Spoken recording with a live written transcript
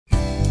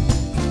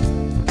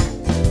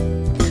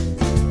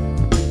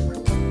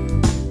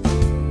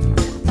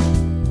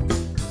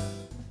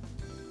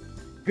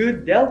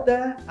Good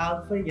Delta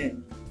Alpha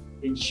Yankee.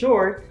 In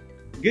short,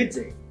 good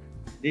day.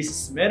 This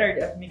is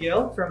Menard at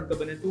Miguel from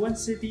Cabanatuan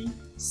City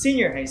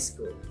Senior High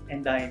School,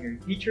 and I am your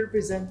teacher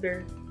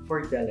presenter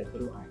for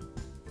tele-turuan.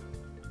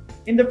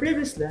 In the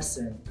previous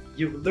lesson,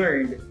 you've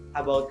learned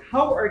about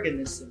how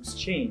organisms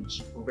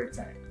change over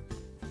time.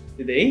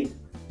 Today,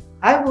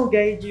 I will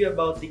guide you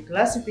about the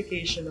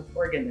classification of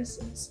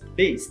organisms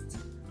based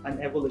on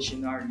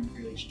evolutionary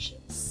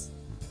relationships.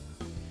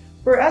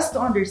 For us to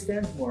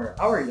understand more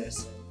our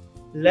lesson,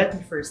 let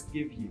me first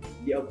give you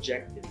the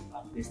objective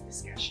of this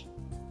discussion.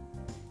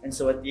 And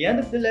so at the end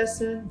of the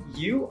lesson,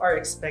 you are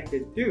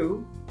expected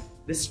to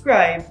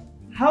describe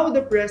how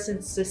the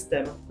present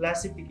system of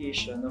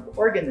classification of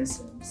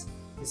organisms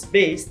is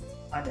based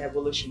on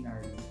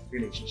evolutionary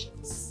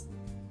relationships.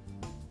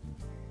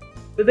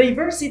 The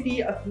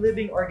diversity of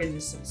living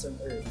organisms on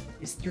Earth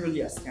is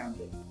truly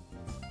astounding,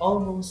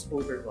 almost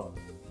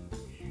overwhelming.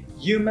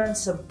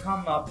 Humans have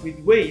come up with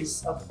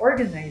ways of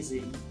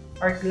organizing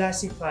or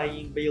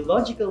classifying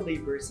biological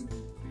diversity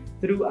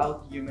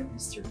throughout human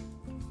history.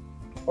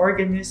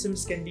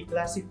 Organisms can be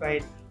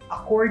classified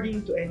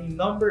according to any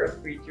number of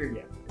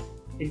criteria,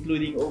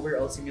 including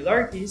overall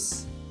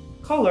similarities,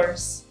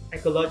 colors,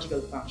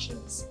 ecological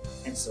functions,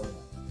 and so on.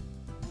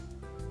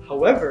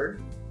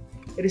 However,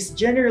 it is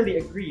generally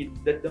agreed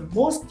that the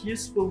most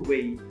useful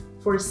way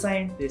for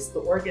scientists to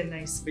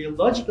organize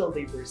biological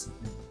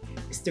diversity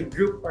is to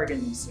group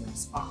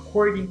organisms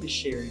according to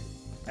shared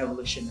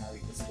evolutionary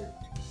history.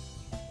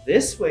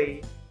 This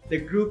way, the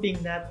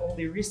grouping not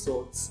only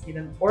results in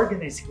an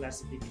organized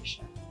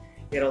classification,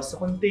 it also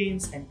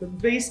contains and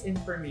conveys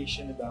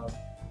information about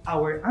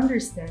our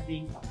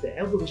understanding of the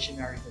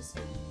evolutionary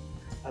history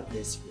of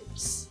these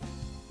groups.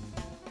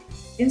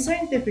 In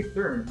scientific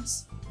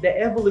terms, the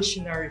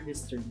evolutionary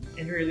history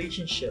and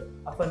relationship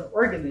of an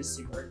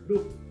organism or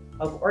group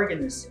of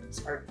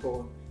organisms are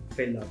called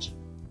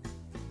phylogeny.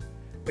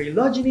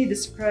 Phylogeny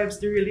describes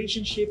the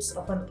relationships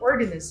of an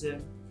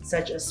organism,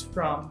 such as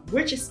from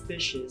which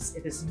species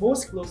it is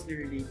most closely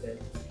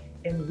related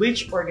and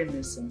which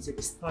organisms it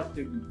is thought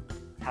to be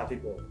have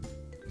evolved.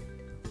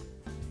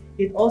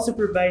 It also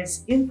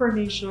provides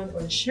information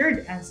on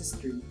shared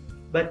ancestry,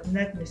 but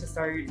not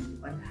necessarily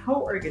on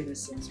how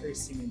organisms are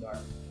similar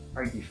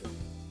or different.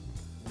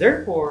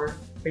 Therefore,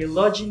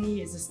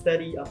 phylogeny is a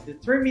study of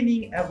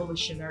determining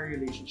evolutionary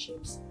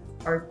relationships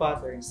or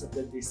patterns of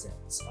the descent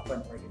of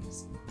an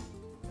organism.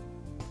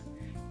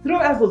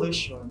 Through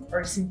evolution,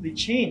 or simply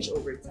change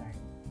over time,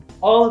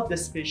 all of the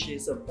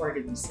species of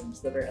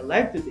organisms that are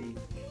alive today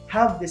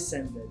have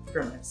descended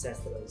from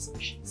ancestral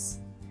species.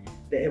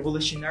 The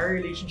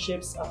evolutionary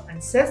relationships of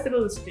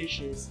ancestral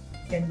species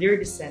and their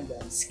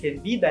descendants can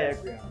be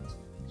diagrammed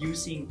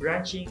using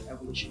branching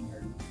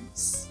evolutionary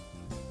trees.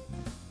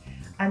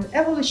 An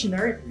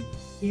evolutionary tree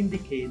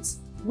indicates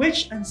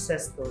which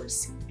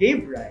ancestors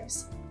gave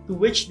rise to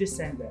which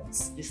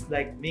descendants, just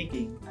like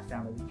making a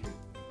family tree.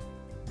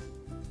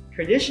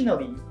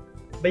 Traditionally,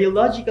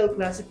 biological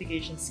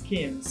classification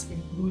schemes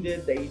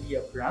included the idea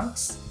of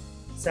ranks,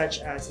 such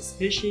as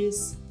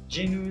species,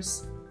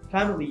 genus,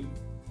 family,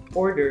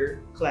 order,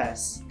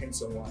 class, and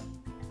so on.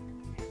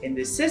 In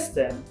this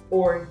system,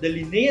 or the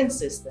Linnaean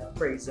system,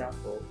 for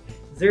example,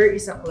 there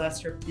is a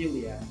class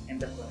Reptilia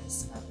and a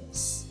class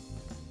Aves.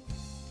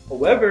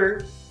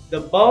 However,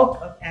 the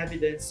bulk of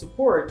evidence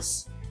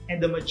supports,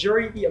 and the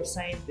majority of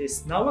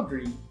scientists now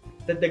agree,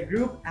 that the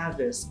group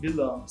Aves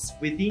belongs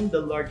within the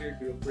larger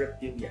group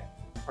Reptilia,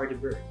 or the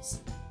birds,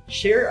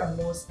 share a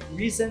most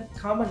recent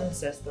common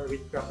ancestor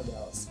with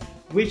crocodiles,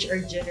 which are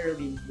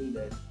generally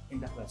included in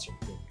the class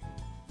Reptilia.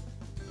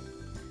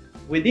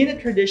 Within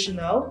a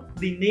traditional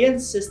Linnaean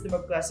system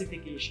of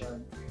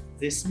classification,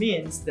 this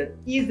means that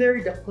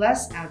either the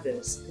class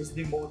Aves is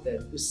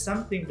demoted to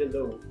something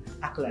below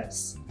a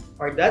class,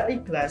 or that a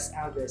class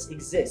Aves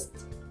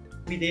exists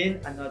within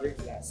another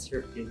class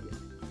Reptilia.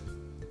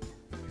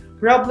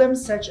 Problems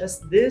such as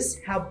this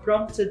have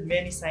prompted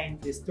many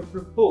scientists to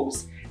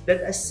propose that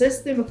a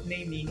system of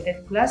naming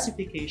and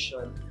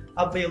classification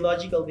of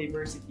biological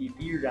diversity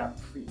be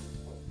rank-free.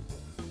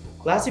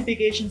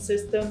 Classification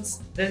systems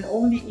then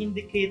only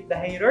indicate the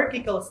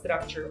hierarchical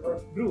structure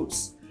of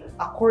groups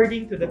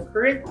according to the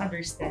current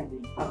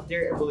understanding of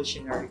their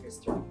evolutionary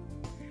history,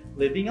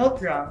 leaving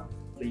out rank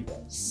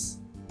labels.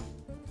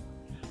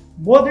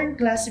 Modern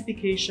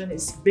classification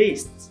is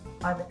based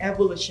on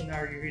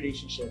evolutionary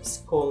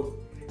relationships called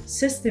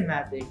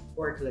systematic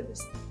or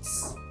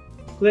cladistics.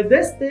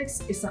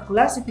 Cladistics is a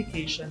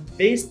classification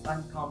based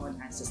on common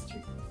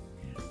ancestry.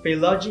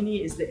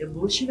 Phylogeny is the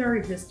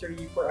evolutionary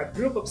history for a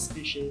group of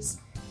species,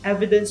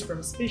 evidence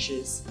from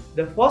species,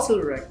 the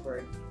fossil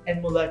record,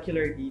 and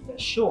molecular data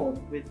shown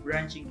with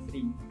branching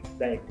tree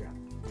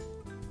diagram.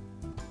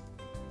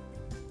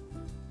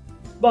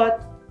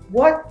 But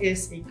what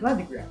is a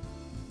cladogram?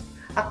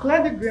 A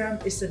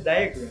cladogram is a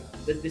diagram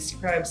that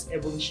describes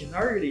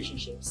evolutionary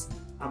relationships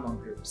among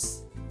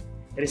groups.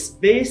 It is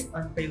based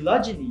on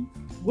phylogeny,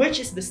 which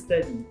is the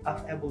study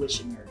of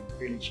evolutionary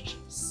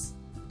relationships.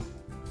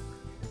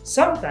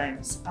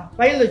 Sometimes, a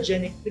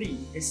phylogenetic tree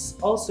is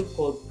also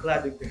called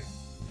cladogram,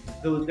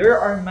 though there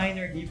are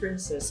minor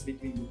differences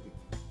between the two.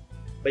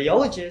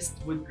 Biologists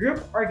would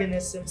group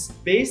organisms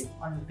based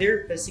on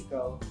their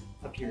physical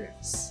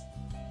appearance.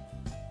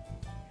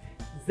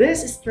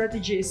 This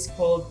strategy is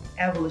called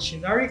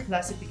evolutionary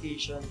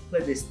classification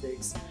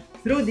cladistics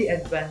through the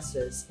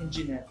advances in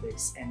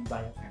genetics and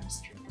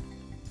biochemistry.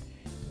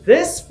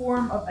 This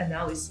form of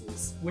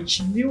analysis,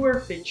 which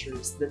newer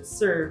features that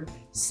serve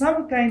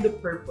some kind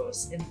of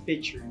purpose and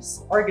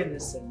features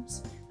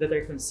organisms that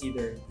are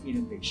considered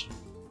innovation.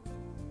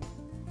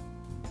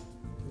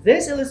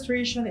 This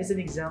illustration is an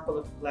example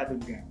of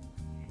cladogram.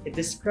 It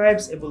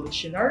describes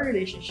evolutionary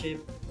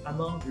relationship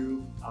among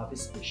group of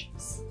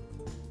species.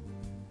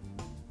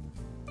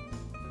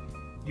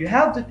 You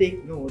have to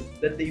take note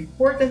that the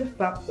important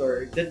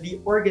factor that the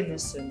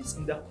organisms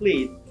in the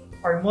clade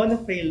are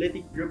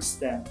monophyletic group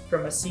stem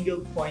from a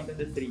single point on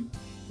the tree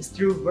is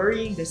through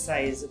varying the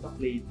size of a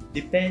clade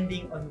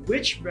depending on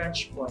which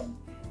branch point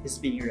is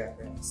being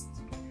referenced.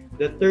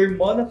 The term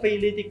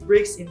monophyletic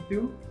breaks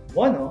into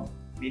mono,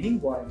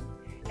 meaning one,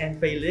 and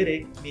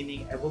phyletic,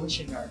 meaning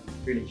evolutionary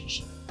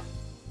relationship.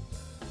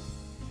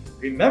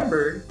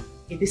 Remember,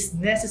 it is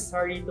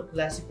necessary to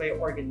classify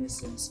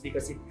organisms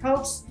because it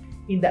helps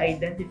in the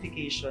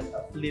identification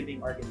of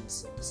living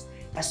organisms,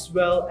 as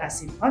well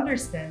as in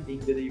understanding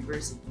the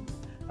diversity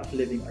of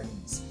living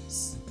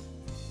organisms.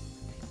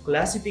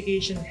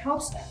 Classification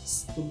helps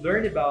us to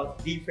learn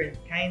about different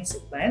kinds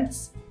of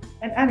plants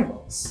and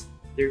animals,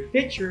 their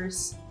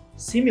features,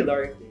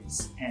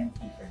 similarities, and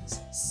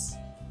differences.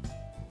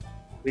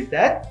 With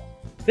that,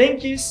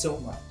 thank you so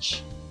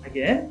much.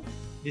 Again,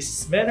 this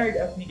is Menard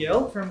F.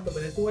 Miguel from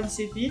Cabanatuan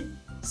City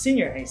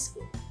Senior High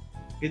School.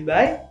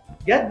 Goodbye,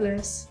 God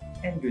bless,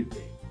 and good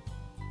day.